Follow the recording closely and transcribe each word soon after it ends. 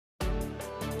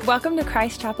Welcome to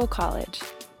Christ Chapel College,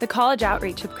 the college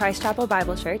outreach of Christ Chapel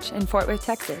Bible Church in Fort Worth,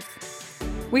 Texas.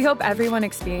 We hope everyone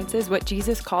experiences what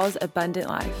Jesus calls abundant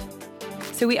life.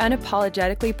 So we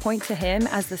unapologetically point to Him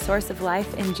as the source of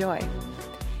life and joy.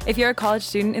 If you're a college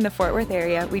student in the Fort Worth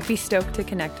area, we'd be stoked to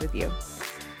connect with you.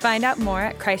 Find out more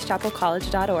at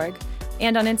christchapelcollege.org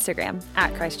and on Instagram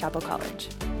at Christ Chapel College.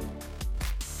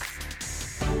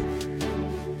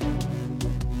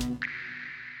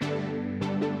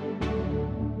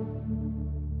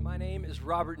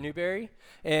 Robert Newberry,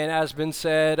 and as been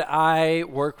said, I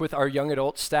work with our young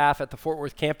adult staff at the Fort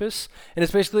Worth campus, and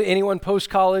it's basically anyone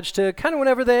post-college to kind of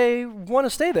whenever they want to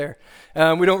stay there.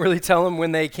 We don't really tell them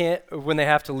when they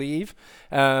have to leave,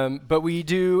 but we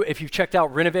do. If you've checked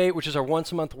out Renovate, which is our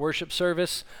once-a-month worship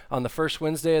service on the first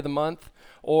Wednesday of the month,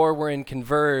 or we're in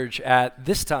Converge at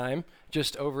this time,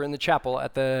 just over in the chapel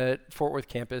at the Fort Worth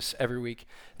campus every week.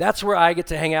 That's where I get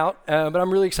to hang out, but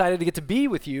I'm really excited to get to be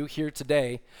with you here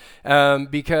today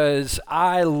because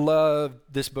I love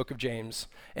this book of James,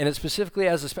 and it specifically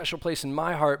has a special place in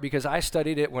my heart because I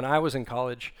studied it when I was in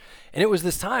college, and it was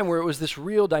this time where it was this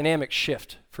real dynamic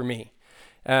shift for me.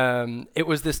 It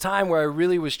was this time where I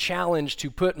really was challenged to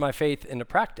put my faith into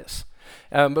practice.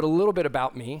 But a little bit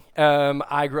about me.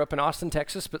 I grew up in Austin,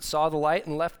 Texas, but saw the light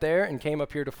and left there and came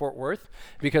up here to Fort Worth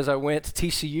because I went to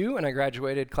TCU and I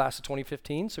graduated class of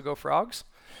 2015, so go Frogs.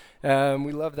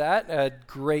 We love that. A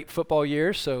great football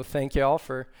year, so thank y'all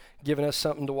for giving us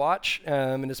something to watch,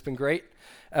 and it's been great.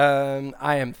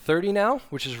 I am 30 now,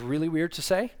 which is really weird to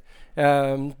say.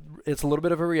 It's a little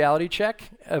bit of a reality check,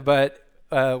 but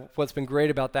what's been great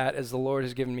about that is the Lord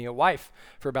has given me a wife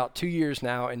for about 2 years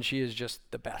now, and she is just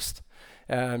the best.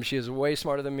 She is way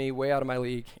smarter than me, way out of my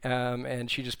league, and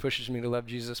she just pushes me to love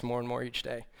Jesus more and more each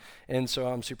day. And so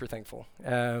I'm super thankful.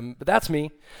 But that's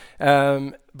me.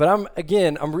 But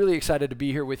I'm really excited to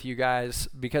be here with you guys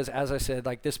because, as I said,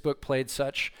 like this book played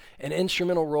such an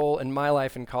instrumental role in my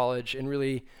life in college in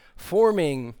really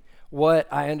forming what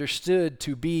I understood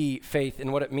to be faith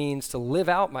and what it means to live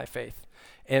out my faith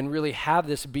and really have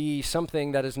this be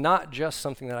something that is not just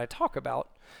something that I talk about,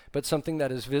 but something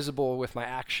that is visible with my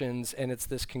actions, and it's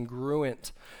this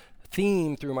congruent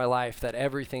theme through my life that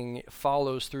everything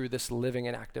follows through this living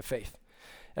and active faith.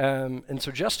 And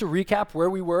so just to recap where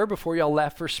we were before y'all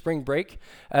left for spring break,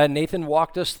 Nathan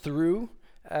walked us through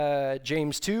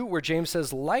James 2, where James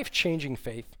says life-changing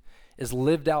faith is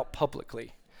lived out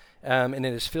publicly, and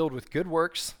it is filled with good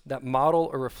works that model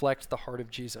or reflect the heart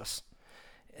of Jesus.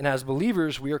 And as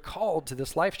believers, we are called to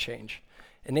this life change.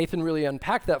 And Nathan really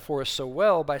unpacked that for us so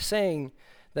well by saying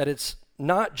that it's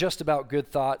not just about good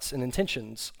thoughts and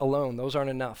intentions alone. Those aren't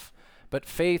enough. But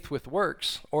faith with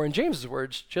works, or in James's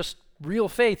words, just real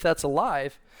faith that's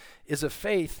alive, is a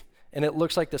faith, and it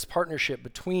looks like this partnership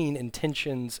between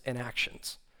intentions and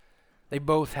actions. They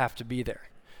both have to be there.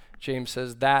 James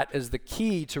says that is the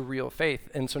key to real faith.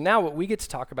 And so now what we get to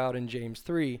talk about in James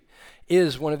 3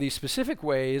 is one of these specific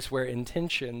ways where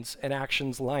intentions and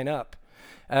actions line up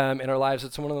in our lives.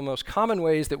 It's one of the most common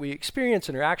ways that we experience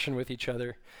interaction with each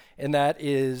other, and that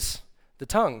is the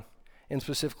tongue, and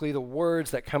specifically the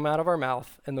words that come out of our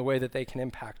mouth and the way that they can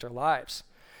impact our lives.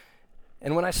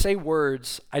 And when I say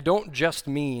words, I don't just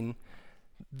mean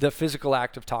the physical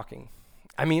act of talking.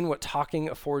 I mean what talking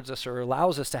affords us or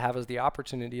allows us to have as the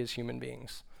opportunity as human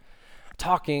beings.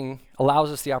 Talking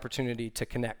allows us the opportunity to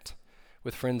connect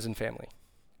with friends and family.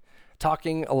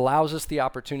 Talking allows us the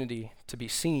opportunity to be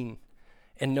seen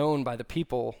and known by the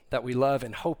people that we love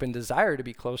and hope and desire to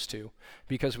be close to,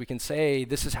 because we can say,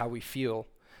 this is how we feel.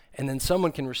 And then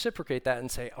someone can reciprocate that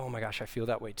and say, oh my gosh, I feel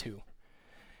that way too.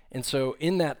 And so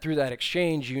through that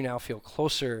exchange, you now feel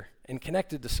closer and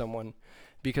connected to someone,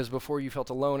 because before you felt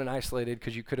alone and isolated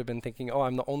because you could have been thinking, oh,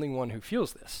 I'm the only one who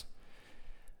feels this.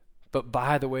 But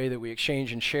by the way that we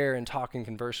exchange and share and talk and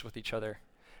converse with each other,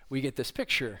 we get this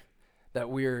picture that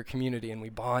we're a community and we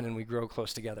bond and we grow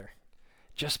close together.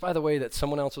 Just by the way that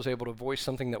someone else was able to voice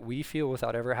something that we feel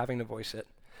without ever having to voice it,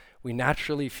 we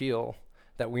naturally feel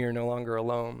that we are no longer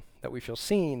alone, that we feel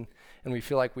seen, and we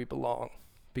feel like we belong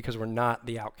because we're not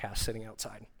the outcast sitting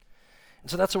outside. And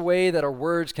so that's a way that our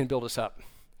words can build us up.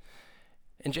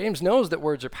 And James knows that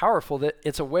words are powerful, that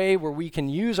it's a way where we can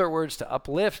use our words to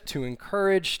uplift, to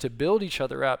encourage, to build each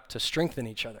other up, to strengthen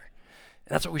each other.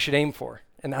 And that's what we should aim for.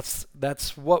 And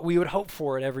that's what we would hope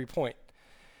for at every point.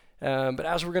 But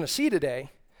as we're going to see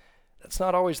today, that's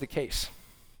not always the case.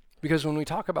 Because when we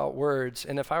talk about words,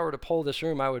 and if I were to poll this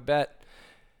room, I would bet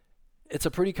it's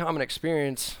a pretty common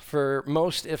experience for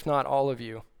most, if not all of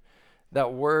you,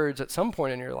 that words at some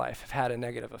point in your life have had a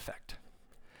negative effect.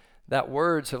 That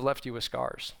words have left you with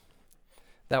scars.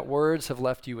 That words have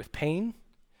left you with pain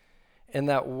and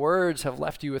that words have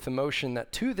left you with emotion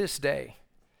that to this day,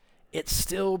 it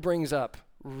still brings up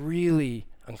really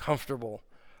uncomfortable,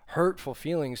 hurtful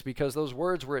feelings because those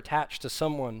words were attached to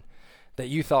someone that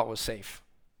you thought was safe.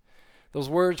 Those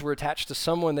words were attached to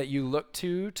someone that you looked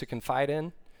to confide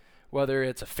in, whether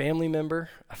it's a family member,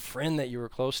 a friend that you were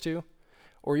close to,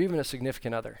 or even a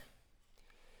significant other.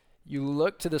 You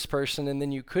looked to this person and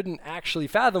then you couldn't actually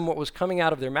fathom what was coming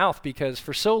out of their mouth because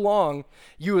for so long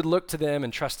you had looked to them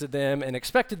and trusted them and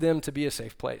expected them to be a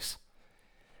safe place.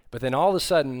 But then all of a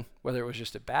sudden, whether it was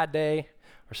just a bad day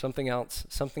or something else,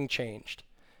 something changed.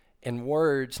 And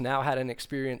words now had an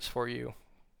experience for you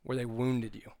where they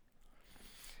wounded you.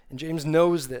 And James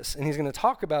knows this, and he's going to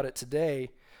talk about it today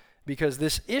because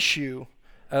this issue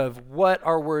of what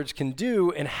our words can do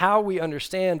and how we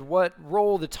understand what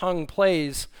role the tongue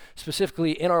plays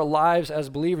specifically in our lives as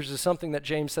believers is something that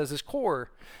James says is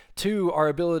core to our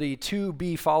ability to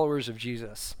be followers of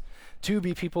Jesus, to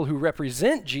be people who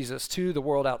represent Jesus to the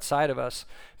world outside of us,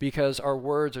 because our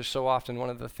words are so often one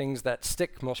of the things that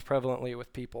stick most prevalently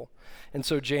with people. And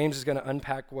so James is going to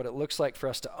unpack what it looks like for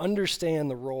us to understand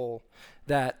the role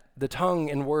that the tongue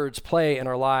and words play in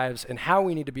our lives and how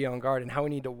we need to be on guard and how we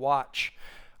need to watch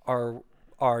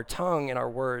our tongue and our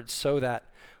words so that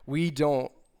we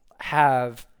don't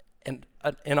have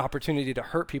an opportunity to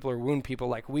hurt people or wound people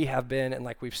like we have been and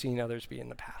like we've seen others be in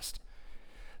the past.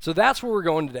 So that's where we're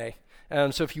going today.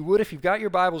 So if you've got your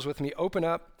Bibles with me, open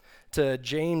up to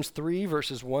James 3,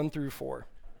 verses 1 through 4.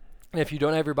 And if you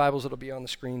don't have your Bibles, it'll be on the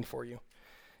screen for you.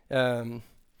 And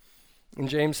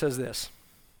James says this: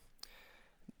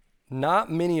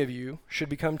 "Not many of you should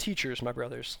become teachers, my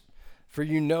brothers, for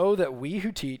you know that we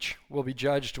who teach will be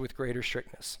judged with greater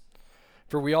strictness.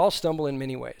 For we all stumble in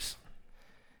many ways.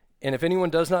 And if anyone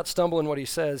does not stumble in what he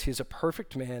says, he is a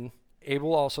perfect man,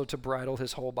 able also to bridle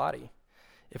his whole body.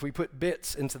 If we put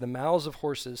bits into the mouths of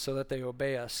horses so that they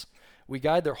obey us, we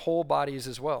guide their whole bodies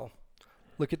as well.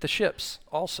 Look at the ships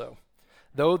also.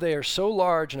 Though they are so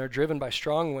large and are driven by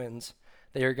strong winds,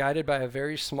 they are guided by a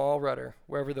very small rudder,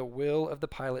 wherever the will of the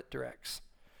pilot directs."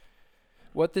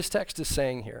 What this text is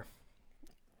saying here,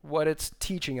 what it's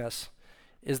teaching us,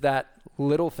 is that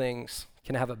little things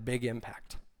can have a big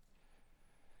impact.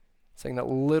 It's saying that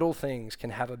little things can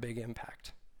have a big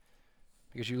impact.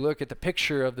 Because you look at the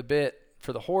picture of the bit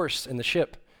for the horse and the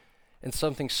ship, and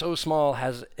something so small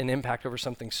has an impact over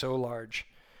something so large.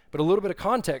 But a little bit of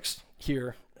context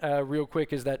here, real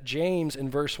quick, is that James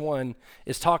in verse 1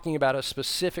 is talking about a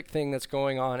specific thing that's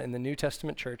going on in the New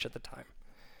Testament church at the time.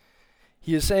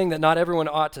 He is saying that not everyone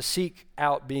ought to seek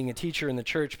out being a teacher in the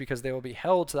church because they will be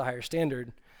held to the higher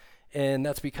standard. And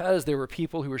that's because there were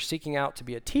people who were seeking out to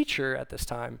be a teacher at this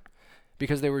time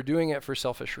because they were doing it for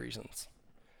selfish reasons.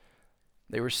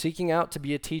 They were seeking out to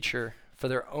be a teacher for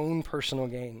their own personal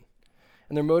gain.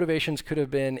 And their motivations could have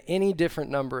been any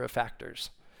different number of factors.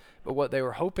 But what they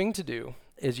were hoping to do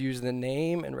is use the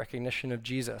name and recognition of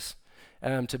Jesus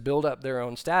to build up their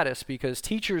own status, because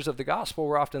teachers of the gospel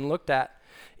were often looked at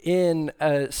in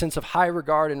a sense of high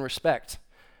regard and respect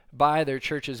by their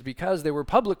churches because they were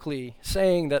publicly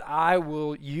saying that I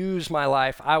will use my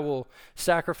life, I will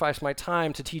sacrifice my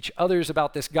time to teach others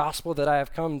about this gospel that I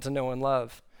have come to know and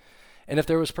love. And if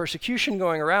there was persecution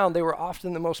going around, they were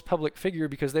often the most public figure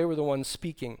because they were the ones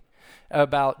speaking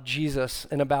about Jesus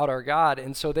and about our God.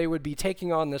 And so they would be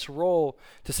taking on this role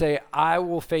to say, I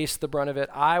will face the brunt of it.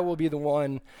 I will be the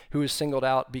one who is singled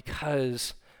out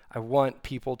because I want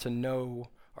people to know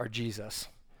our Jesus.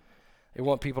 They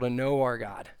want people to know our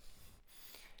God.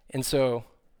 And so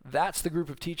that's the group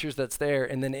of teachers that's there.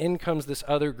 And then in comes this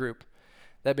other group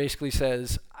that basically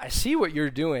says, I see what you're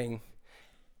doing,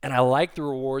 and I like the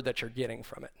reward that you're getting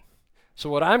from it. So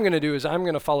what I'm going to do is I'm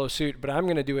going to follow suit, but I'm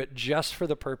going to do it just for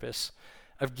the purpose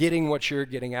of getting what you're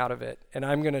getting out of it. And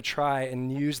I'm going to try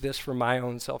and use this for my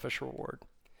own selfish reward.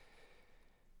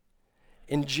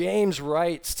 And James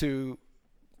writes to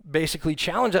basically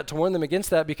challenge that, to warn them against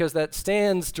that, because that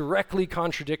stands directly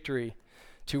contradictory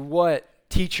to what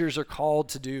teachers are called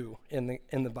to do in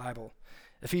the Bible.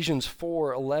 Ephesians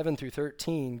 4:11 through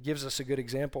 13 gives us a good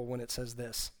example when it says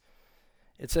this.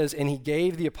 It says, "And he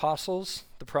gave the apostles,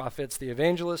 the prophets, the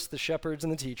evangelists, the shepherds,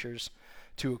 and the teachers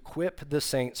to equip the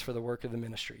saints for the work of the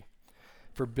ministry,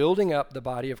 for building up the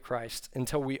body of Christ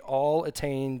until we all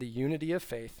attain the unity of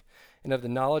faith and of the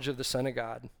knowledge of the Son of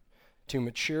God, to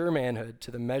mature manhood,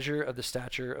 to the measure of the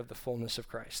stature of the fullness of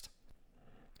Christ."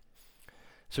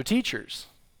 So teachers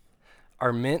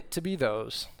are meant to be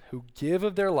those who give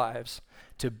of their lives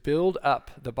to build up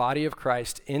the body of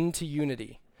Christ into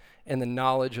unity and the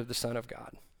knowledge of the Son of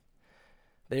God.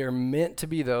 They are meant to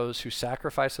be those who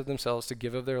sacrifice of themselves to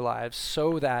give of their lives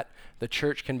so that the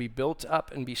church can be built up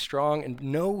and be strong and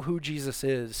know who Jesus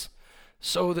is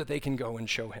so that they can go and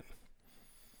show him.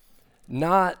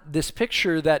 Not this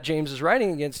picture that James is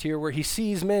writing against here where he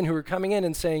sees men who are coming in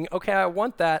and saying, okay, I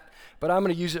want that, but I'm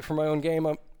going to use it for my own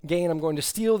gain. I'm going to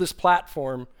steal this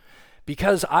platform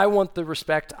because I want the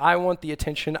respect, I want the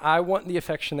attention, I want the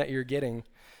affection that you're getting,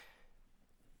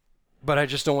 but I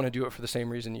just don't want to do it for the same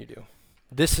reason you do.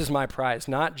 This is my prize,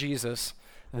 not Jesus,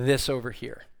 this over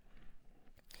here.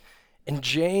 And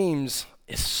James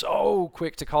is so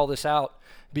quick to call this out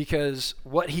because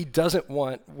what he doesn't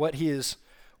want, what he is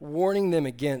warning them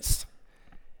against,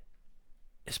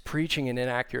 is preaching an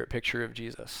inaccurate picture of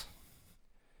Jesus.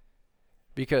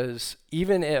 Because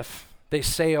even if they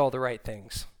say all the right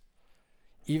things,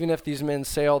 even if these men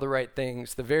say all the right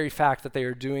things, the very fact that they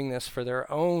are doing this for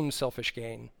their own selfish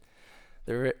gain,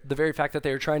 the very fact that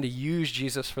they are trying to use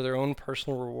Jesus for their own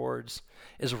personal rewards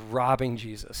is robbing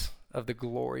Jesus of the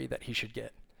glory that he should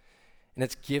get. And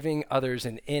it's giving others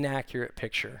an inaccurate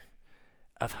picture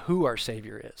of who our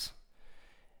Savior is.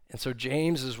 And so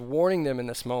James is warning them in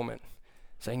this moment,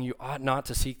 saying you ought not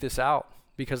to seek this out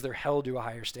because they're held to a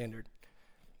higher standard.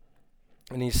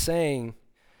 And he's saying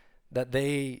that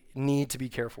they need to be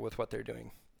careful with what they're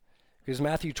doing. Because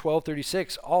Matthew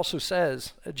 12:36 also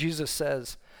says, Jesus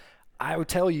says, I would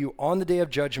tell you, on the day of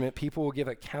judgment, people will give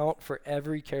account for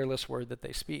every careless word that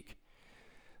they speak.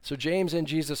 So James and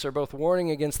Jesus are both warning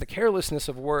against the carelessness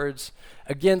of words,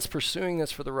 against pursuing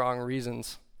this for the wrong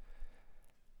reasons.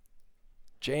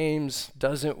 James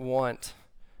doesn't want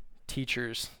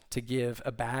teachers to give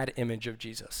a bad image of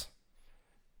Jesus.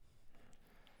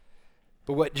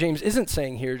 But what James isn't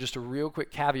saying here, just a real quick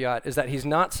caveat, is that he's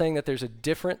not saying that there's a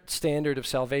different standard of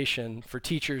salvation for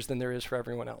teachers than there is for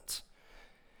everyone else.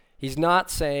 He's not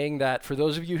saying that for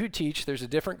those of you who teach, there's a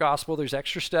different gospel, there's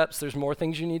extra steps, there's more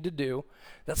things you need to do.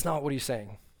 That's not what he's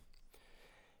saying.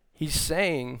 He's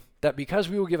saying that because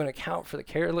we will give an account for the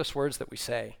careless words that we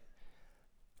say,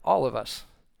 all of us,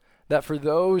 that for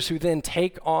those who then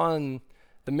take on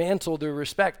the mantle, the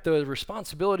respect, the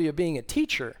responsibility of being a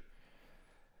teacher,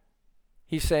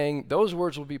 he's saying those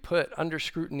words will be put under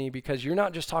scrutiny because you're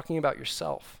not just talking about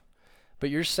yourself, but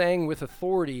you're saying with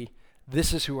authority,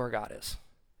 this is who our God is.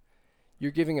 You're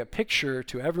giving a picture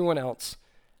to everyone else,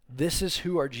 this is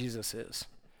who our Jesus is.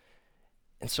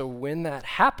 And so when that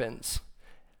happens,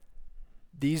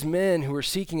 these men who are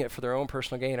seeking it for their own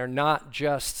personal gain are not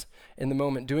just in the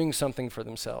moment doing something for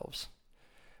themselves,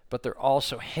 but they're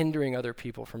also hindering other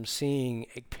people from seeing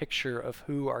a picture of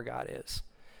who our God is.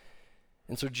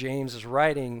 And so James is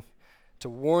writing to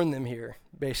warn them here,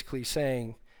 basically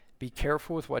saying, be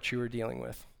careful with what you are dealing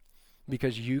with,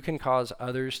 because you can cause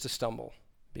others to stumble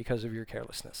because of your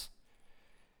carelessness.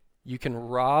 You can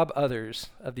rob others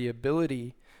of the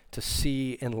ability to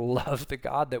see and love the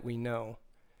God that we know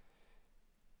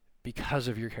because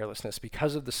of your carelessness,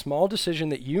 because of the small decision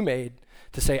that you made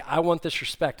to say, I want this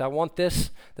respect, I want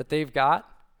this that they've got.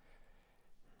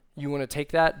 You want to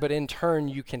take that, but in turn,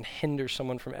 you can hinder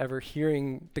someone from ever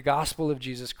hearing the gospel of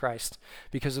Jesus Christ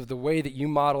because of the way that you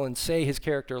model and say his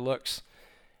character looks,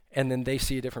 and then they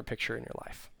see a different picture in your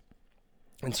life.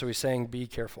 And so he's saying, be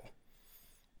careful.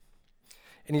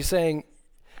 And he's saying,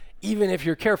 even if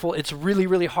you're careful, it's really,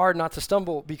 really hard not to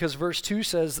stumble because verse 2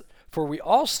 says, for we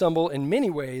all stumble in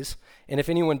many ways, and if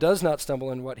anyone does not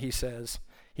stumble in what he says,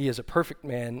 he is a perfect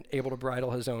man, able to bridle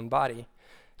his own body.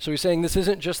 So he's saying this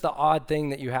isn't just the odd thing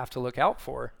that you have to look out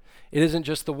for. It isn't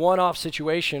just the one-off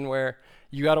situation where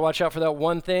you got to watch out for that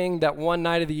one thing, that one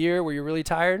night of the year where you're really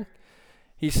tired.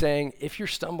 He's saying, if you're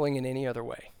stumbling in any other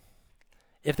way,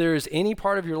 if there is any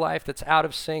part of your life that's out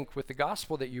of sync with the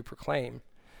gospel that you proclaim,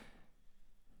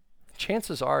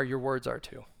 chances are your words are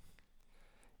too.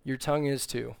 Your tongue is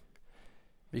too.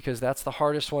 Because that's the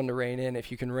hardest one to rein in.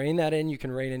 If you can rein that in, you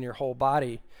can rein in your whole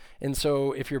body. And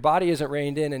so if your body isn't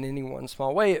reined in any one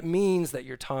small way, it means that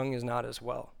your tongue is not as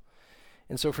well.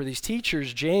 And so for these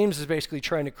teachers, James is basically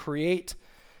trying to create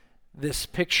this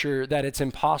picture that it's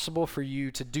impossible for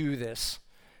you to do this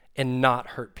and not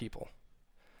hurt people.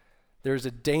 There's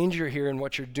a danger here in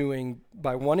what you're doing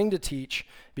by wanting to teach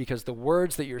because the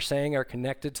words that you're saying are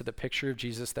connected to the picture of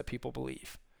Jesus that people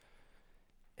believe.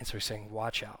 And so he's saying,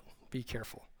 watch out, be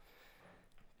careful.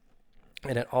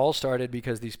 And it all started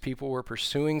because these people were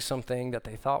pursuing something that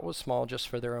they thought was small just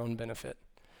for their own benefit.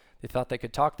 They thought they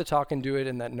could talk the talk and do it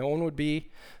and that no one would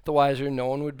be the wiser, no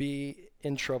one would be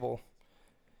in trouble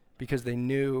because they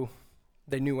knew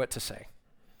what to say.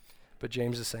 But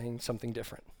James is saying something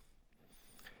different.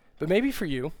 But maybe for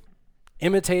you,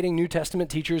 imitating New Testament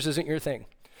teachers isn't your thing.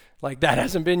 Like that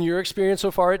hasn't been your experience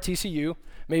so far at TCU.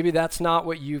 Maybe that's not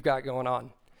what you've got going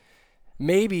on.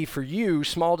 Maybe for you,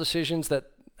 small decisions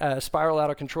that spiral out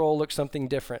of control look something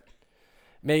different.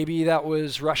 Maybe that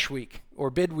was rush week or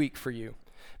bid week for you.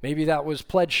 Maybe that was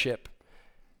pledgeship,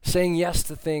 saying yes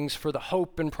to things for the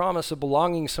hope and promise of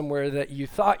belonging somewhere that you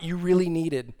thought you really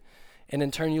needed. And in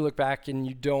turn, you look back and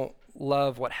you don't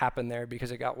love what happened there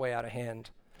because it got way out of hand.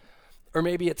 Or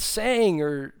maybe it's saying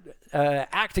or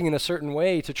acting in a certain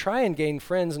way to try and gain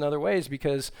friends in other ways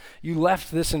because you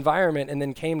left this environment and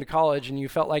then came to college and you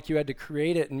felt like you had to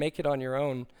create it and make it on your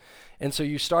own. And so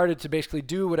you started to basically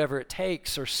do whatever it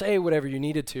takes or say whatever you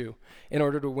needed to in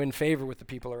order to win favor with the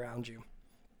people around you.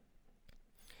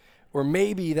 Or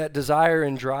maybe that desire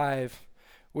and drive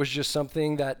was just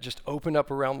something that just opened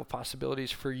up a realm of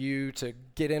possibilities for you to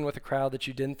get in with a crowd that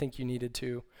you didn't think you needed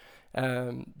to,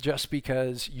 just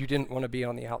because you didn't want to be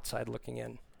on the outside looking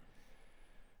in.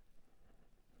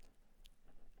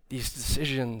 These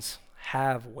decisions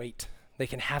have weight. They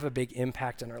can have a big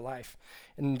impact in our life.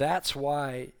 And that's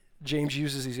why James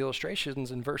uses these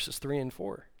illustrations in verses 3 and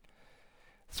 4.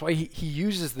 That's why he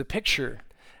uses the picture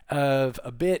of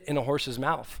a bit in a horse's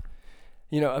mouth.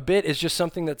 You know, a bit is just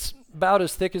something that's about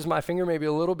as thick as my finger, maybe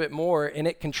a little bit more, and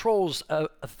it controls a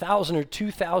 1,000 or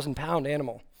 2,000 pound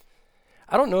animal.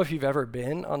 I don't know if you've ever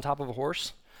been on top of a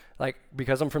horse. Like,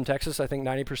 because I'm from Texas, I think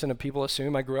 90% of people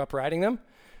assume I grew up riding them.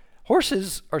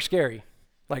 Horses are scary.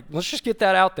 Like, let's just get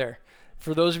that out there.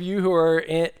 For those of you who are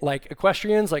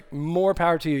equestrians, like, more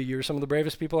power to you. You're some of the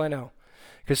bravest people I know.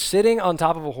 Because sitting on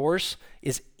top of a horse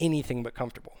is anything but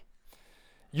comfortable.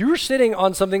 You're sitting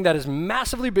on something that is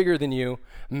massively bigger than you,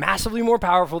 massively more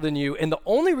powerful than you, and the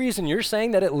only reason you're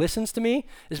saying that it listens to me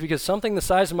is because something the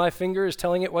size of my finger is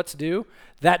telling it what to do.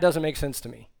 That doesn't make sense to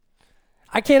me.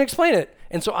 I can't explain it,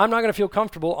 and so I'm not going to feel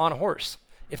comfortable on a horse.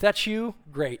 If that's you,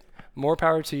 great. More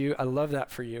power to you. I love that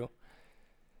for you.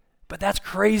 But that's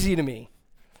crazy to me.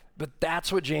 But that's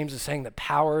what James is saying, the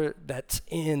power that's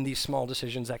in these small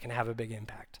decisions that can have a big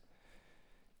impact.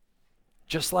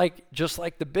 Just like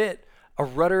the bit, a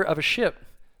rudder of a ship,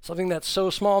 something that's so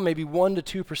small, maybe 1%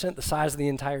 to 2% the size of the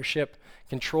entire ship,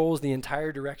 controls the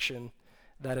entire direction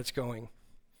that it's going.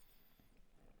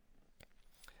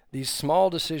 These small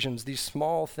decisions, these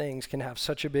small things can have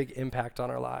such a big impact on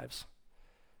our lives.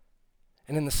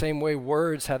 And in the same way,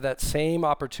 words have that same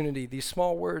opportunity, these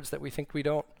small words that we think we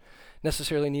don't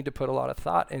necessarily need to put a lot of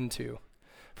thought into.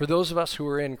 For those of us who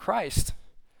are in Christ,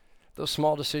 those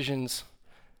small decisions,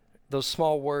 those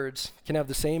small words can have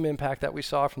the same impact that we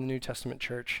saw from the New Testament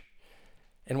church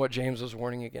and what James was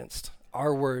warning against.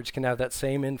 Our words can have that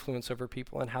same influence over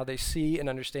people and how they see and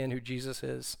understand who Jesus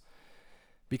is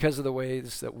because of the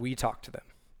ways that we talk to them,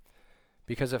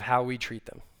 because of how we treat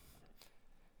them.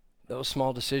 Those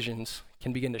small decisions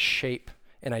can begin to shape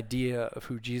an idea of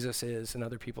who Jesus is in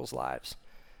other people's lives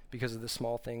because of the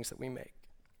small things that we make.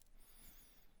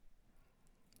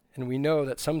 And we know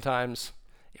that sometimes,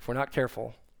 if we're not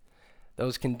careful,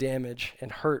 those can damage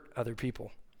and hurt other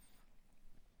people.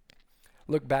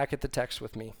 Look back at the text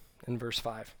with me in verse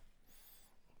 5.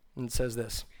 And it says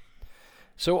this: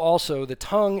 "So also the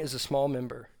tongue is a small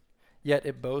member, yet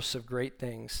it boasts of great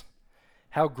things.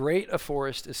 How great a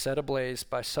forest is set ablaze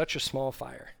by such a small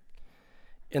fire.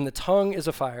 In the tongue is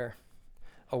a fire,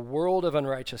 a world of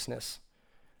unrighteousness.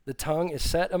 The tongue is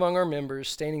set among our members,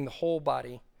 staining the whole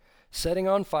body, setting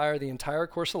on fire the entire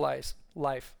course of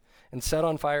life, and set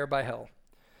on fire by hell.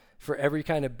 For every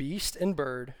kind of beast and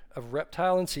bird, of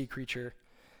reptile and sea creature,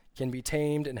 can be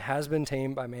tamed and has been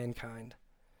tamed by mankind.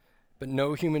 But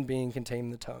no human being can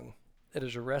tame the tongue. It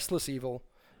is a restless evil,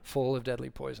 full of deadly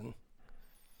poison."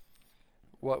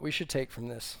 What we should take from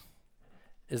this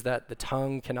is that the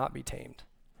tongue cannot be tamed.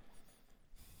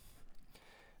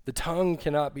 The tongue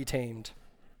cannot be tamed.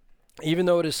 Even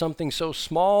though it is something so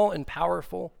small and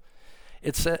powerful,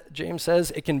 James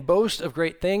says it can boast of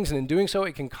great things, and in doing so,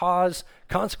 it can cause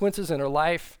consequences in our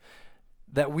life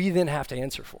that we then have to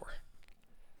answer for.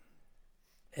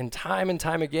 And time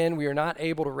again, we are not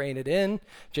able to rein it in.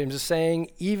 James is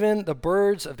saying, even the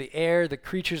birds of the air, the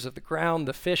creatures of the ground,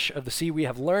 the fish of the sea, we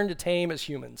have learned to tame as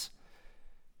humans.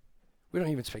 We don't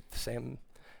even speak the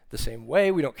same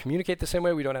way. We don't communicate the same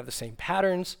way. We don't have the same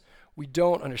patterns. We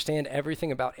don't understand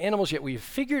everything about animals, yet we've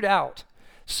figured out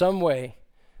some way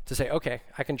to say, okay,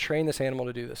 I can train this animal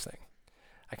to do this thing.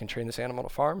 I can train this animal to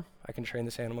farm. I can train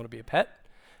this animal to be a pet.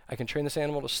 I can train this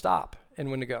animal to stop and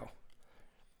when to go.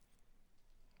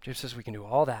 James says we can do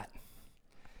all that,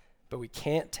 but we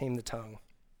can't tame the tongue.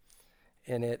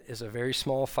 And it is a very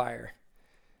small fire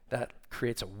that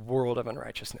creates a world of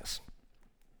unrighteousness.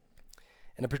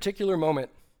 And a particular moment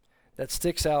that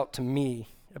sticks out to me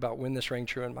about when this rang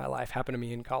true in my life happened to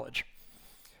me in college.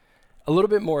 A little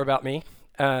bit more about me.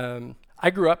 I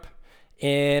grew up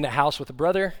in a house with a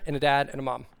brother and a dad and a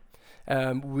mom.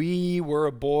 We were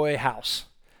a boy house.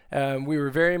 We were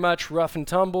very much rough and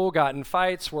tumble, got in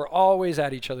fights, were always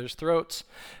at each other's throats,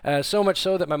 so much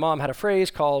so that my mom had a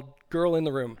phrase called girl in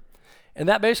the room. And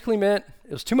that basically meant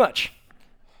it was too much.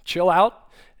 Chill out,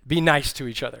 be nice to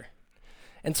each other.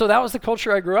 And so that was the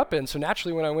culture I grew up in. So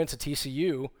naturally when I went to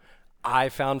TCU, I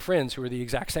found friends who were the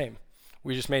exact same.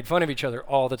 We just made fun of each other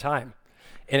all the time.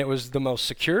 And it was the most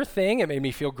secure thing. It made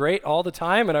me feel great all the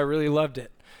time, and I really loved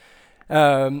it.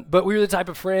 But we were the type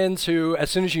of friends who, as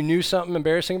soon as you knew something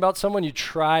embarrassing about someone, you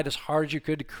tried as hard as you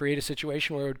could to create a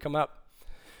situation where it would come up.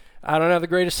 I don't have the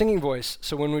greatest singing voice,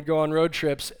 so when we'd go on road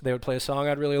trips, they would play a song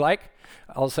I'd really like.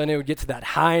 All of a sudden, it would get to that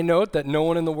high note that no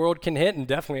one in the world can hit, and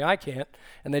definitely I can't,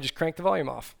 and they just crank the volume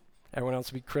off. Everyone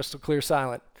else would be crystal clear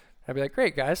silent. I'd be like,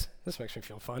 great, guys, this makes me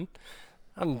feel fun.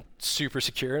 I'm super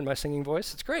secure in my singing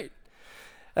voice. It's great.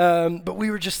 But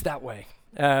we were just that way.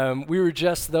 We were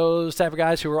just those type of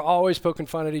guys who were always poking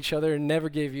fun at each other and never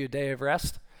gave you a day of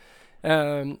rest.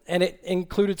 And it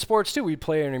included sports too. We'd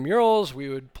play intramurals. We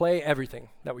would play everything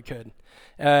that we could.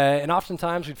 And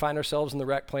oftentimes we'd find ourselves in the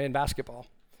rec playing basketball.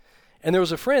 And there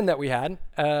was a friend that we had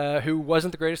who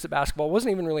wasn't the greatest at basketball,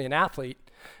 wasn't even really an athlete,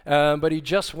 but he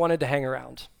just wanted to hang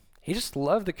around. He just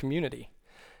loved the community.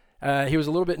 He was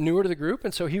a little bit newer to the group,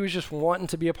 and so he was just wanting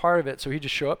to be a part of it. So he'd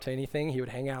just show up to anything. He would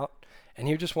hang out, and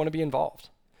he would just want to be involved.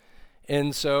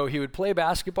 And so he would play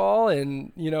basketball,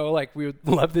 and, we would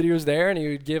love that he was there, and he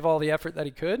would give all the effort that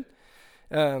he could.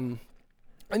 And,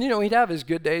 he'd have his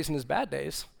good days and his bad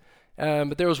days.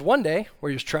 But there was one day where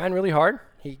he was trying really hard.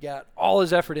 He got all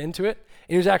his effort into it, and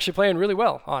he was actually playing really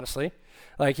well, honestly.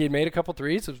 Like, he had made a couple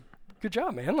threes. It was, good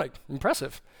job, man. Like,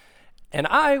 impressive. And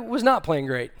I was not playing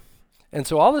great. And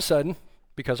so all of a sudden,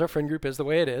 because our friend group is the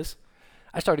way it is,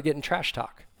 I started getting trash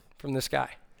talk from this guy.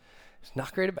 He's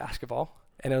not great at basketball,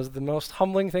 and it was the most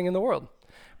humbling thing in the world.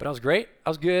 But I was great. I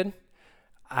was good.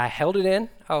 I held it in.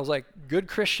 I was like, good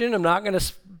Christian. I'm not going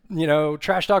to,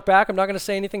 trash talk back. I'm not going to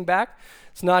say anything back.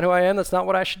 It's not who I am. That's not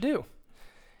what I should do.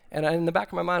 And in the back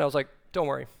of my mind, I was like, don't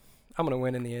worry. I'm going to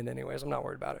win in the end anyways. I'm not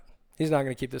worried about it. He's not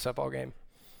going to keep this up all game.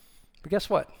 But guess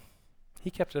what?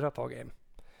 He kept it up all game.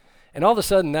 And all of a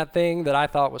sudden, that thing that I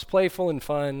thought was playful and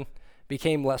fun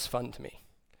became less fun to me.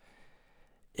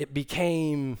 It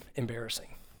became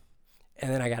embarrassing.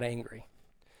 And then I got angry.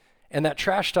 And that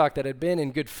trash talk that had been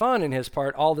in good fun in his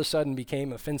part all of a sudden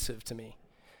became offensive to me.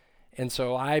 And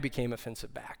so I became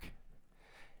offensive back.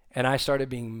 And I started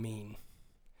being mean.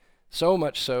 So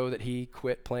much so that he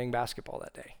quit playing basketball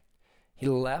that day. He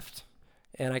left,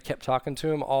 and I kept talking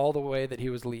to him all the way that he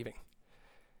was leaving.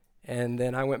 And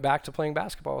then I went back to playing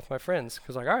basketball with my friends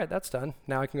because all right, that's done.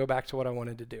 Now I can go back to what I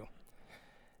wanted to do.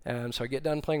 So I get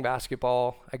done playing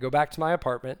basketball. I go back to my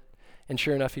apartment, and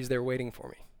sure enough, he's there waiting for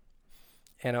me.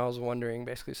 And I was wondering,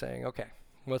 basically saying, okay,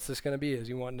 what's this going to be? Is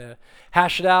he wanting to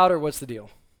hash it out, or what's the deal?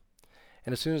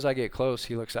 And as soon as I get close,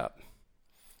 he looks up,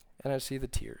 and I see the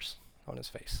tears on his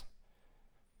face.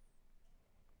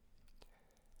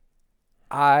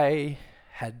 I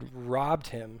had robbed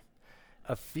him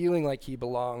of feeling like he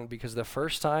belonged because the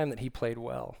first time that he played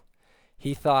well,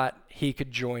 he thought he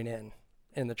could join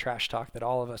in the trash talk that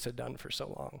all of us had done for so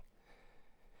long.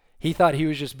 He thought he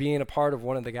was just being a part of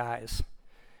one of the guys.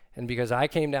 And because I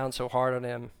came down so hard on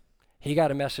him, he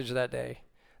got a message that day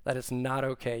that it's not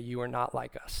okay. You are not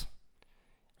like us.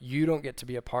 You don't get to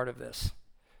be a part of this.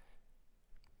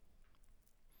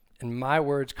 And my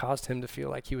words caused him to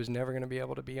feel like he was never going to be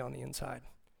able to be on the inside.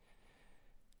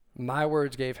 My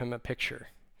words gave him a picture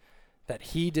that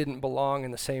he didn't belong in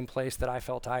the same place that I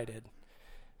felt I did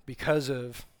because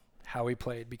of how he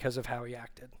played, because of how he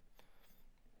acted.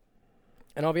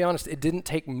 And I'll be honest, it didn't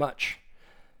take much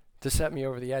to set me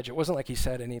over the edge. It wasn't like he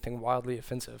said anything wildly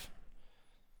offensive.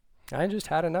 I just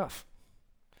had enough.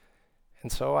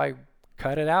 And so I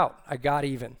cut it out. I got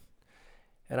even.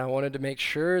 And I wanted to make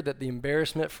sure that the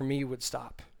embarrassment for me would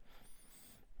stop.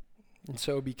 And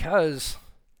so because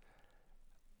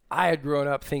I had grown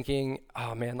up thinking,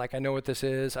 oh man, like I know what this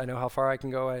is. I know how far I can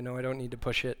go. I know I don't need to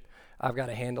push it. I've got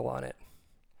a handle on it.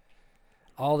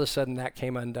 All of a sudden that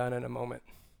came undone in a moment.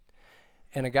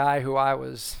 And a guy who I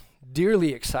was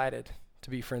dearly excited to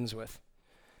be friends with,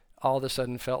 all of a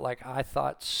sudden felt like I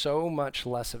thought so much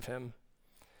less of him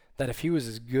that if he was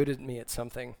as good as me at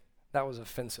something, that was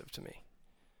offensive to me.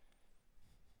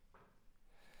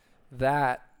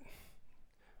 That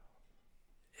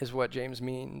is what James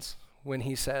means when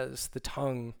he says the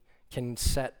tongue can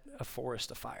set a forest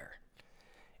afire.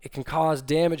 It can cause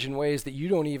damage in ways that you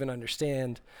don't even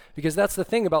understand, because that's the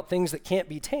thing about things that can't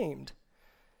be tamed.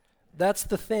 That's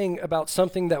the thing about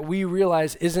something that we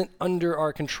realize isn't under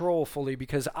our control fully,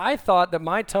 because I thought that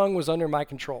my tongue was under my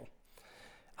control.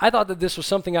 I thought that this was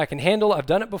something I can handle. I've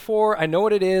done it before. I know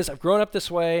what it is. I've grown up this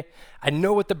way. I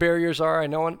know what the barriers are. I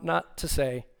know what not to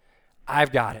say.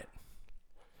 I've got it.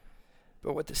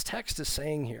 But what this text is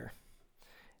saying here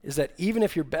is that even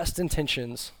if your best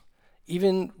intentions,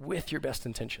 even with your best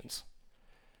intentions,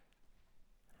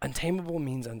 untamable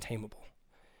means untamable.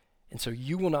 And so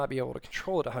you will not be able to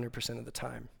control it 100% of the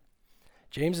time.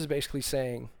 James is basically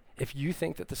saying, if you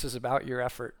think that this is about your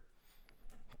effort,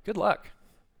 good luck.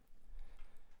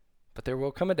 But there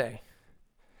will come a day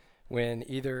when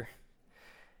either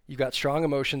you got strong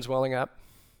emotions welling up,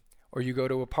 or you go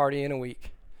to a party in a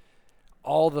week.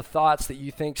 All the thoughts that you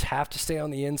think have to stay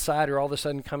on the inside are all of a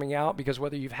sudden coming out, because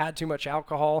whether you've had too much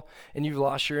alcohol and you've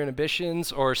lost your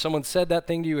inhibitions, or someone said that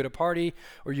thing to you at a party,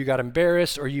 or you got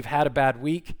embarrassed, or you've had a bad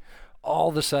week, all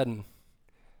of a sudden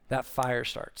that fire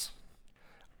starts.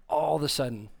 All of a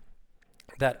sudden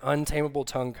that untamable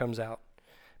tongue comes out,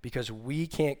 because we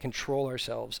can't control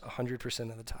ourselves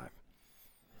 100% of the time.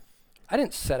 I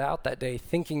didn't set out that day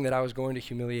thinking that I was going to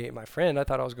humiliate my friend. I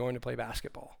thought I was going to play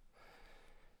basketball.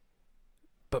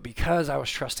 But because I was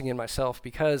trusting in myself,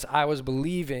 because I was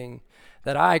believing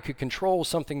that I could control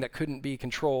something that couldn't be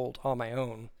controlled on my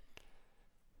own,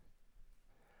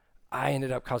 I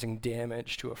ended up causing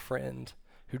damage to a friend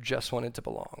who just wanted to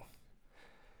belong,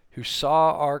 who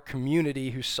saw our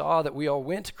community, who saw that we all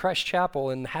went to Christ Chapel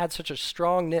and had such a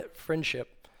strong knit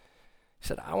friendship. He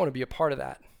said, I want to be a part of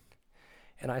that.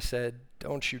 And I said,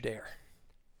 don't you dare.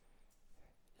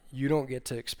 You don't get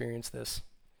to experience this,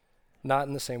 not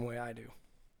in the same way I do.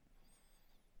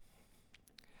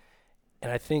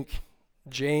 And I think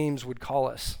James would call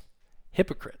us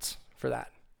hypocrites for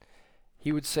that.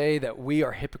 He would say that we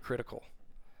are hypocritical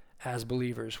as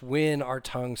believers when our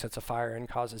tongue sets a fire and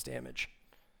causes damage.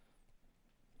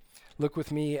 Look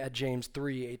with me at James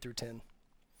 3, 8 through 10.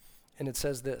 And it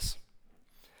says this: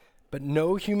 but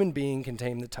no human being can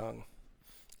tame the tongue.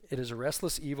 It is a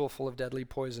restless evil full of deadly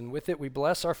poison. With it we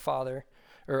bless our Father,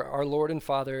 or our Lord and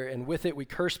Father, and with it we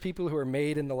curse people who are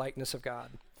made in the likeness of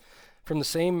God. From the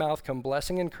same mouth come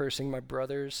blessing and cursing. My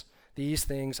brothers, these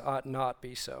things ought not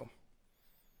be so.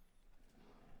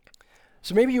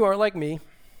 So maybe you are like me,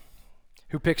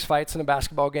 who picks fights in a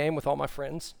basketball game with all my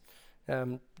friends.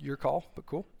 Your call, but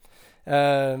cool.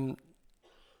 And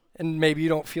maybe you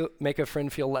don't make a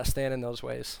friend feel less than in those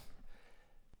ways.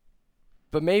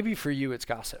 But maybe for you it's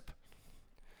gossip.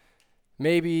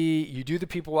 Maybe you do the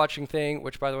people watching thing,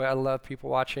 which, by the way, I love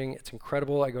people watching. It's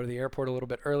incredible. I go to the airport a little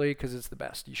bit early because it's the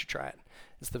best. You should try it.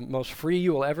 It's the most free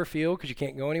you will ever feel, because you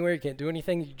can't go anywhere, you can't do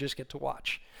anything, you just get to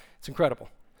watch. It's incredible.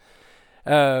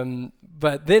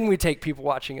 But then we take people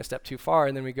watching a step too far,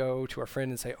 and then we go to our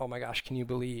friend and say, oh my gosh, can you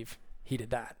believe he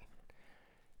did that?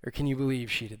 Or can you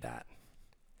believe she did that?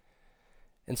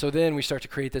 And so then we start to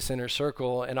create this inner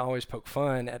circle and always poke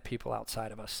fun at people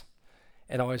outside of us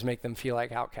and always make them feel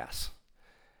like outcasts.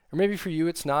 Or maybe for you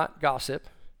it's not gossip,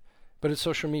 but it's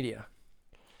social media.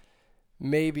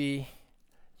 Maybe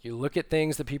you look at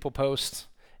things that people post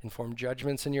and form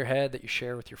judgments in your head that you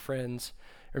share with your friends.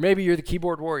 Or maybe you're the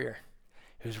keyboard warrior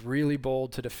who's really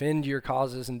bold to defend your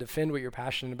causes and defend what you're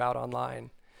passionate about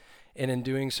online. And in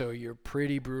doing so, you're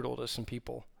pretty brutal to some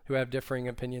people who have differing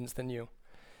opinions than you,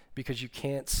 because you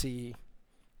can't see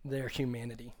their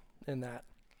humanity in that.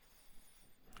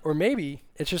 Or maybe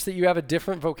it's just that you have a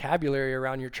different vocabulary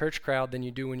around your church crowd than you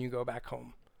do when you go back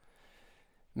home.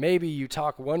 Maybe you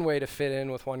talk one way to fit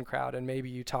in with one crowd, and maybe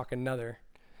you talk another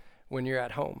when you're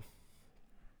at home.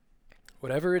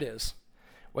 Whatever it is,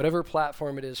 whatever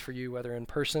platform it is for you, whether in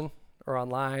person or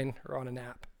online or on an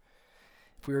app,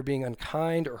 if we are being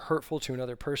unkind or hurtful to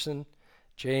another person,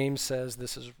 James says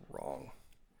this is wrong.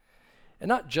 And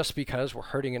not just because we're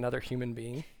hurting another human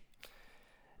being.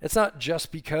 It's not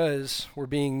just because we're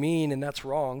being mean and that's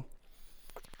wrong.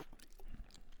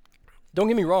 Don't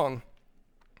get me wrong.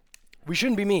 We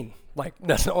shouldn't be mean. Like,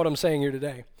 that's not what I'm saying here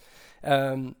today.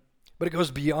 But it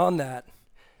goes beyond that,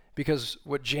 because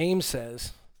what James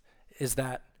says is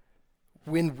that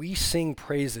when we sing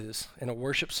praises in a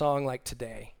worship song like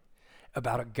today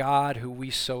about a God who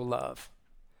we so love,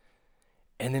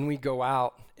 and then we go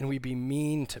out and we be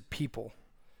mean to people,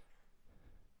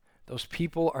 those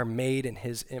people are made in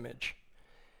his image.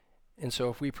 And so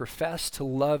if we profess to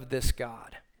love this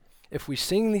God, if we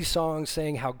sing these songs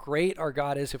saying how great our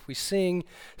God is, if we sing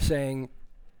saying,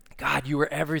 God, you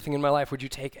are everything in my life, would you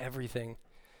take everything?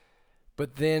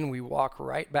 But then we walk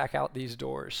right back out these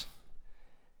doors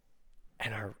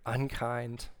and are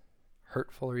unkind,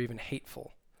 hurtful, or even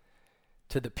hateful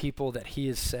to the people that he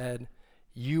has said,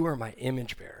 you are my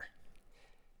image bearer.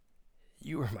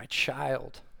 You are my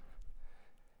child.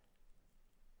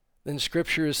 Then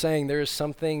Scripture is saying there is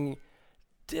something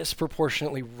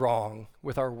disproportionately wrong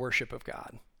with our worship of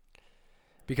God.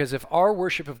 Because if our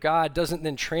worship of God doesn't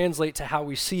then translate to how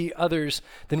we see others,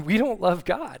 then we don't love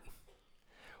God.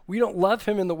 We don't love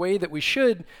him in the way that we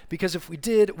should, because if we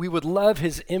did, we would love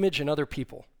his image in other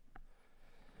people.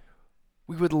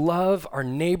 We would love our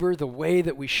neighbor the way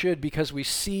that we should because we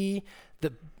see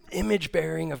the image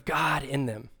bearing of God in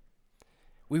them.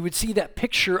 We would see that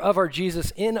picture of our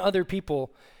Jesus in other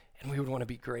people, and we would want to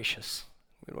be gracious.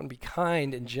 We would want to be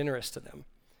kind and generous to them.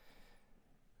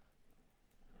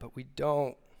 But we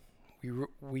don't.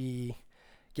 We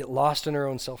get lost in our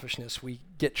own selfishness. We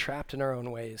get trapped in our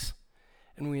own ways.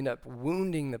 And we end up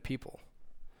wounding the people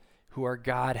who our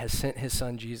God has sent his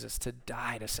son Jesus to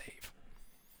die to save.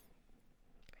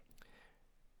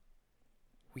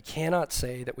 We cannot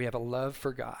say that we have a love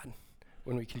for God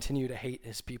when we continue to hate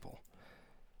his people.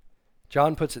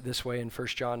 John puts it this way in 1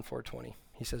 John 4:20.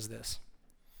 He says this,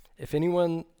 if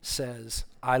anyone says,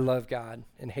 I love God,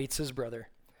 and hates his brother,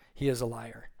 he is a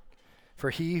liar. For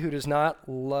he who does not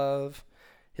love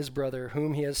his brother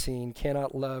whom he has seen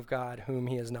cannot love God whom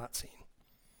he has not seen.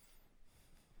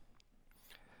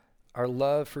 Our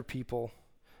love for people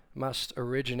must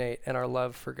originate in our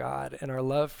love for God, and our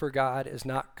love for God is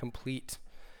not complete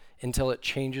until it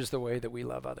changes the way that we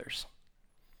love others.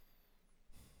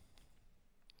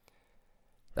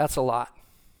 That's a lot.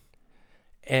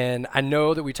 And I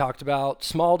know that we talked about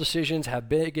small decisions have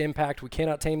big impact. We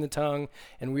cannot tame the tongue,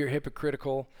 and we are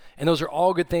hypocritical. And those are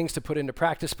all good things to put into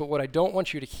practice. But what I don't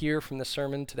want you to hear from this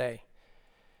sermon today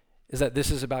is that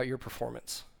this is about your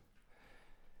performance.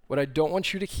 What I don't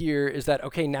want you to hear is that,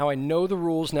 okay, now I know the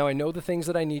rules. Now I know the things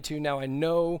that I need to. Now I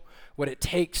know what it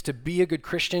takes to be a good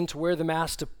Christian, to wear the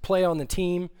mask, to play on the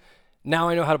team. Now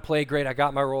I know how to play. Great, I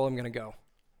got my role. I'm going to go.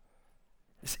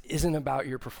 This isn't about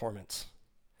your performance.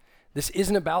 This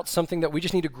isn't about something that we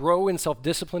just need to grow in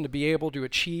self-discipline to be able to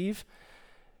achieve.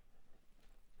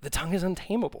 The tongue is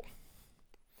untamable.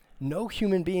 No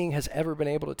human being has ever been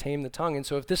able to tame the tongue. And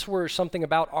so if this were something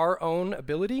about our own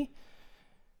ability,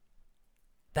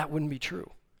 that wouldn't be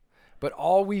true. But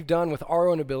all we've done with our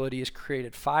own ability is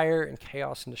created fire and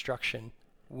chaos and destruction,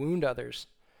 wound others,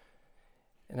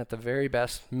 and at the very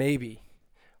best, maybe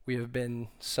we have been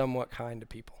somewhat kind to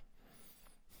people.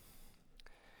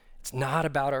 It's not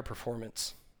about our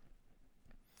performance.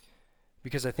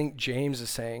 Because I think James is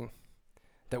saying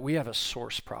that we have a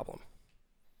source problem.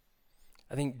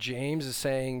 I think James is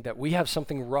saying that we have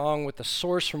something wrong with the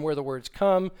source from where the words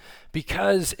come,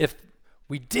 because if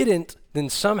we didn't, then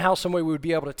somehow, some way we would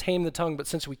be able to tame the tongue. But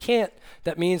since we can't,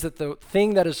 that means that the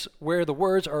thing that is where the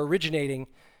words are originating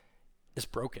is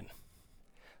broken.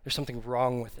 There's something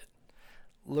wrong with it.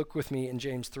 Look with me in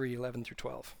James 3:11 through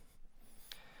 12.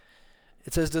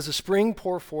 It says, does a spring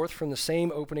pour forth from the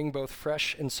same opening both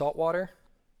fresh and salt water?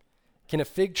 Can a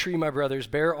fig tree, my brothers,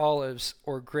 bear olives,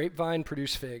 or a grapevine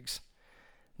produce figs?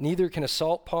 Neither can a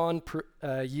salt pond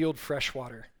yield fresh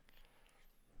water.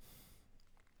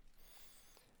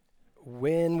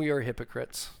 When we are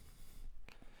hypocrites,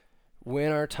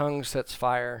 when our tongue sets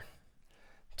fire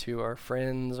to our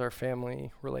friends, our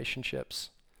family, relationships,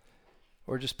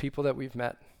 or just people that we've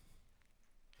met,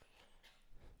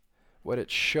 what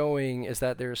it's showing is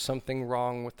that there is something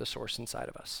wrong with the source inside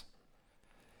of us.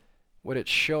 What it's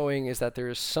showing is that there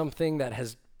is something that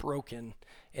has broken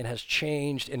and has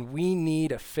changed, and we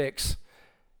need a fix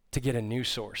to get a new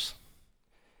source.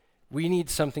 We need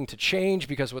something to change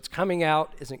because what's coming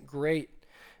out isn't great.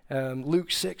 Luke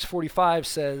 6:45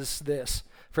 says this,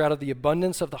 for out of the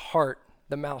abundance of the heart,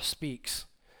 the mouth speaks.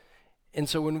 And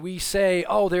so when we say,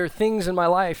 oh, there are things in my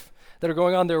life that are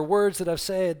going on, there are words that I've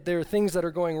said, there are things that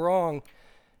are going wrong,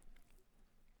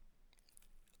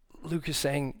 Luke is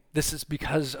saying this is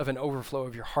because of an overflow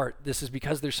of your heart. This is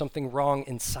because there's something wrong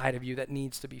inside of you that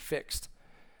needs to be fixed.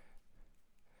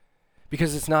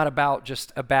 Because it's not about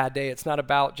just a bad day. It's not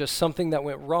about just something that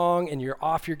went wrong and you're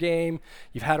off your game.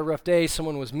 You've had a rough day.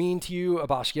 Someone was mean to you. A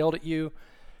boss yelled at you.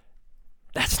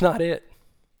 That's not it.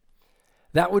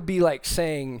 That would be like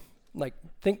saying, like,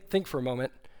 think for a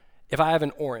moment. If I have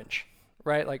an orange,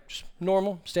 right? Like just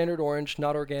normal, standard orange,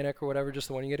 not organic or whatever, just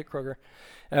the one you get at Kroger.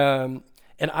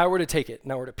 And I were to take it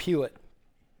and I were to peel it.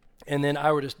 And then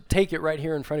I were to take it right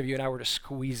here in front of you and I were to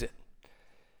squeeze it.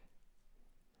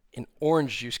 And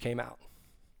orange juice came out.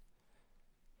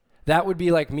 That would be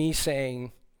like me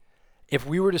saying, if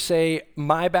we were to say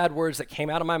my bad words that came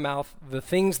out of my mouth, the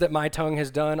things that my tongue has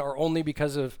done are only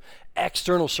because of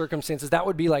external circumstances, that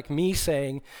would be like me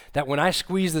saying that when I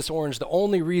squeeze this orange, the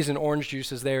only reason orange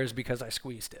juice is there is because I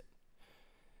squeezed it.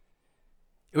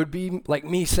 It would be like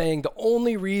me saying the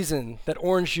only reason that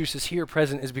orange juice is here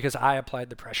present is because I applied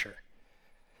the pressure.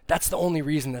 That's the only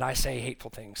reason that I say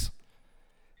hateful things.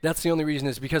 That's the only reason,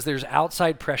 is because there's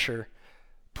outside pressure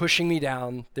pushing me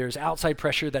down. There's outside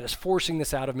pressure that is forcing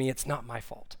this out of me. It's not my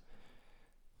fault.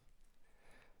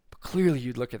 But clearly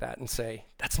you'd look at that and say,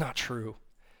 that's not true.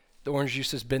 The orange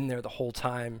juice has been there the whole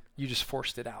time. You just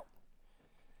forced it out.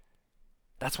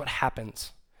 That's what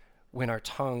happens when our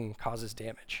tongue causes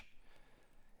damage.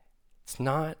 It's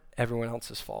not everyone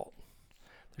else's fault.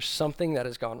 There's something that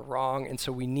has gone wrong, and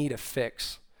so we need a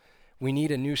fix. We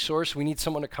need a new source. We need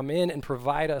someone to come in and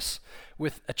provide us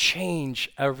with a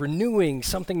change, a renewing,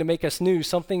 something to make us new,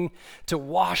 something to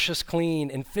wash us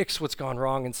clean and fix what's gone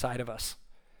wrong inside of us.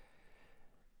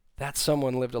 That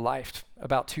someone lived a life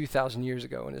about 2,000 years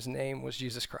ago, and his name was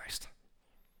Jesus Christ.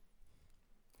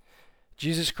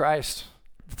 Jesus Christ,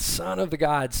 the Son of the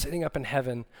God sitting up in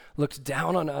heaven, looked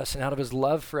down on us, and out of his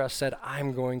love for us said,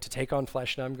 I'm going to take on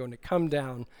flesh, and I'm going to come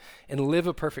down and live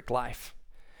a perfect life,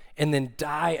 and then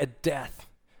die a death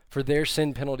for their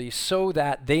sin penalty so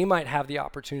that they might have the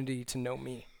opportunity to know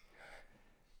me.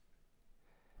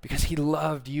 Because he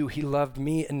loved you, he loved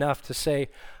me enough to say,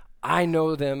 I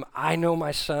know them, I know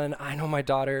my son, I know my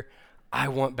daughter, I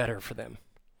want better for them.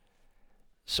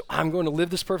 So I'm going to live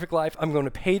this perfect life. I'm going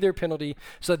to pay their penalty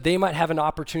so that they might have an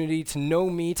opportunity to know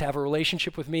me, to have a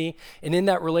relationship with me. And in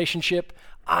that relationship,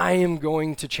 I am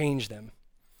going to change them.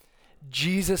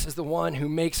 Jesus is the one who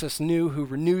makes us new, who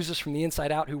renews us from the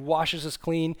inside out, who washes us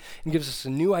clean and gives us a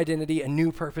new identity, a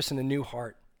new purpose, and a new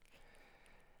heart.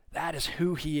 That is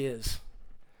who he is.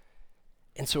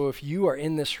 And so if you are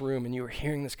in this room and you are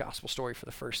hearing this gospel story for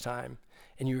the first time,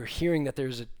 and you are hearing that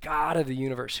there's a God of the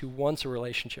universe who wants a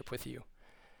relationship with you,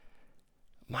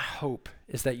 my hope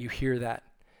is that you hear that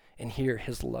and hear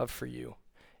his love for you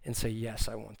and say, yes,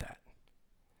 I want that.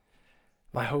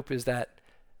 My hope is that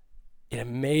it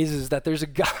amazes that there's a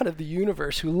God of the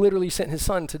universe who literally sent his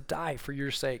son to die for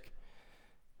your sake.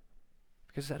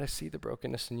 Because that I see the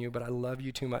brokenness in you, but I love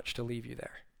you too much to leave you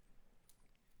there.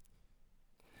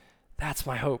 That's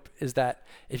my hope, is that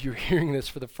if you're hearing this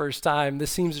for the first time,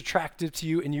 this seems attractive to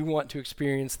you and you want to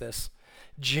experience this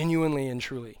genuinely and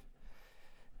truly.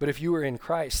 But if you are in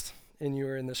Christ and you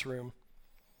are in this room,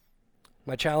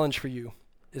 my challenge for you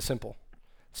is simple.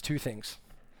 It's two things.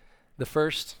 The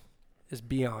first is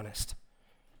be honest.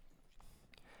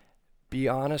 Be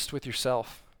honest with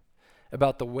yourself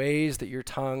about the ways that your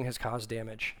tongue has caused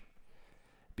damage.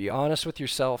 Be honest with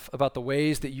yourself about the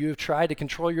ways that you have tried to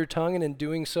control your tongue, and in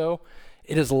doing so,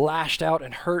 it has lashed out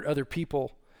and hurt other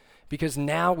people. Because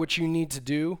now what you need to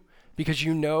do, because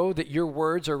you know that your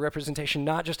words are a representation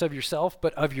not just of yourself,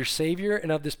 but of your Savior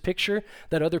and of this picture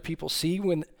that other people see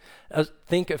when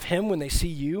think of him when they see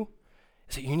you,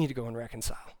 is that you need to go and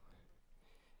reconcile.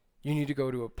 You need to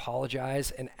go to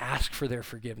apologize and ask for their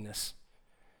forgiveness.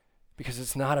 Because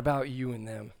it's not about you and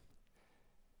them.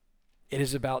 It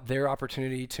is about their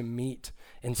opportunity to meet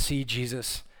and see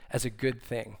Jesus as a good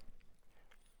thing.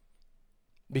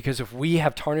 Because if we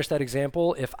have tarnished that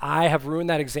example, if I have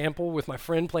ruined that example with my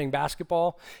friend playing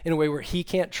basketball in a way where he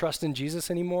can't trust in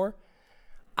Jesus anymore,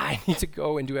 I need to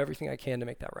go and do everything I can to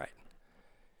make that right.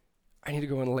 I need to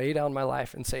go and lay down my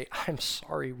life and say, I'm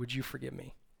sorry, would you forgive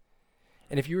me?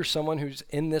 And if you are someone who's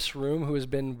in this room who has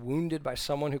been wounded by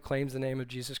someone who claims the name of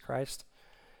Jesus Christ,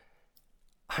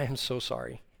 I am so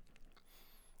sorry.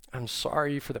 I'm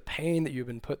sorry for the pain that you've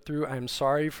been put through. I am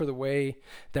sorry for the way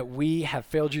that we have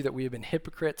failed you, that we have been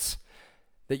hypocrites,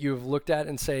 that you have looked at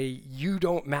and say, you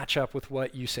don't match up with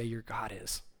what you say your God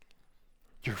is.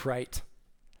 You're right.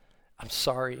 I'm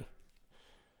sorry.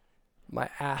 My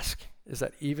ask is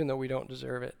that even though we don't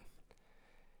deserve it,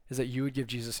 is that you would give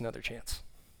Jesus another chance.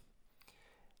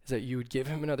 Is that you would give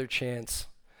him another chance,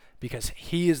 because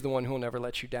he is the one who will never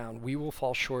let you down. We will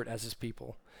fall short as his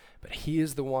people, but he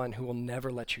is the one who will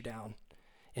never let you down.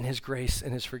 And his grace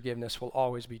and his forgiveness will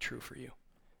always be true for you.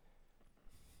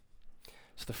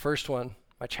 So the first one,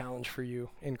 my challenge for you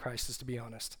in Christ, is to be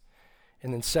honest.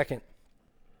 And then second,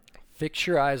 fix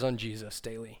your eyes on Jesus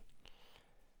daily.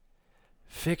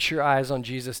 Fix your eyes on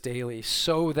Jesus daily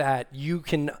so that you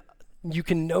can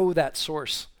know that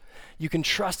source. You can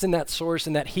trust in that source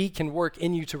and that he can work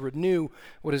in you to renew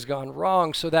what has gone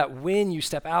wrong, so that when you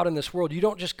step out in this world, you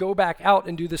don't just go back out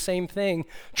and do the same thing,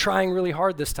 trying really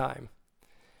hard this time.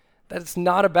 That it's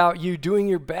not about you doing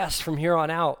your best from here on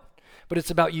out, but it's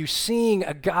about you seeing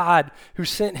a God who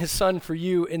sent his son for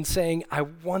you and saying, I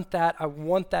want that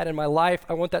in my life.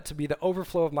 I want that to be the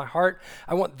overflow of my heart.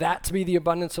 I want that to be the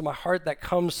abundance of my heart that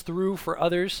comes through for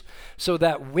others, so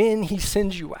that when he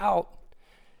sends you out,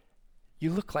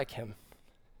 you look like him.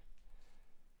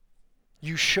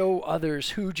 You show others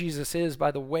who Jesus is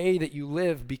by the way that you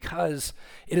live, because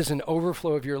it is an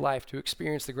overflow of your life to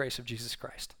experience the grace of Jesus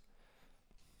Christ.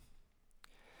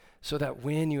 So that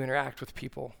when you interact with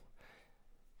people,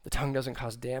 the tongue doesn't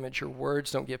cause damage. Your words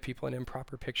don't give people an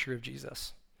improper picture of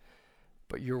Jesus.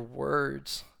 But your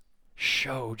words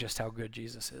show just how good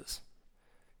Jesus is.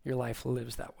 Your life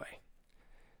lives that way.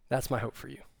 That's my hope for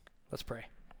you. Let's pray.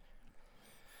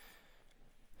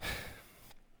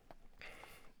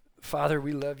 Father,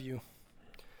 we love you.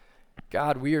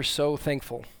 God, we are so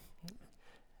thankful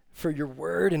for your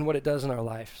word and what it does in our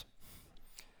lives.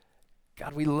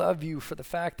 God, we love you for the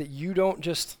fact that you don't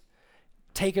just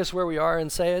take us where we are and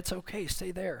say, it's okay,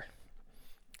 stay there.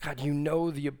 God, you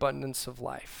know the abundance of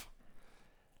life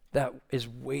that is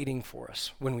waiting for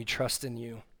us when we trust in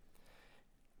you.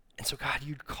 And so, God,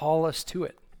 you'd call us to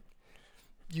it.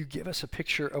 You give us a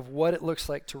picture of what it looks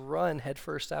like to run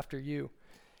headfirst after you.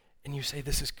 And you say,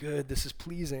 this is good, this is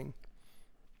pleasing.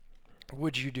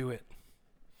 Would you do it?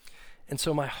 And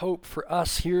so my hope for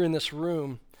us here in this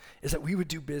room is that we would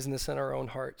do business in our own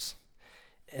hearts.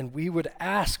 And we would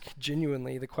ask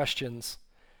genuinely the questions,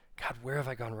 God, where have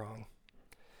I gone wrong?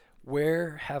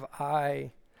 Where have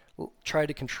I tried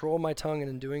to control my tongue, and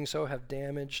in doing so have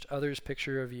damaged others'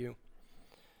 picture of you?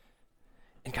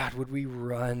 And God, would we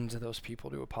run to those people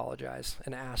to apologize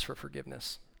and ask for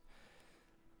forgiveness?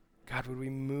 God, would we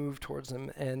move towards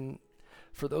them? And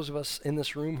for those of us in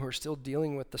this room who are still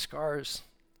dealing with the scars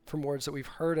from words that we've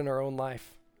heard in our own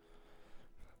life,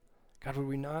 God, would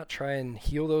we not try and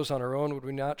heal those on our own? Would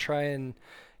we not try and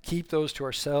keep those to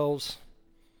ourselves?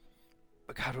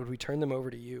 But God, would we turn them over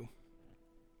to you?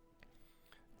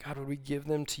 God, would we give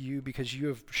them to you because you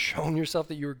have shown yourself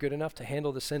that you are good enough to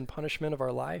handle the sin punishment of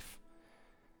our life?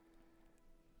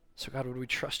 So God, would we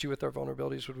trust you with our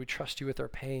vulnerabilities? Would we trust you with our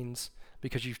pains?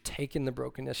 Because you've taken the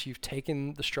brokenness, you've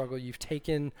taken the struggle, you've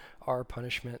taken our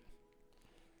punishment.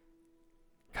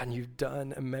 God, and you've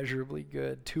done immeasurably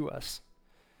good to us.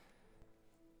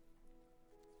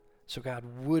 So God,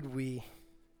 would we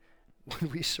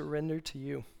surrender to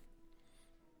you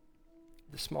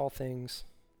the small things,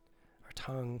 our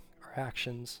tongue, our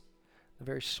actions, the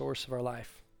very source of our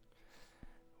life?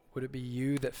 Would it be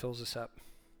you that fills us up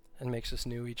and makes us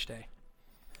new each day?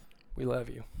 We love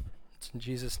you. It's in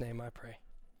Jesus' name I pray.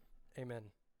 Amen.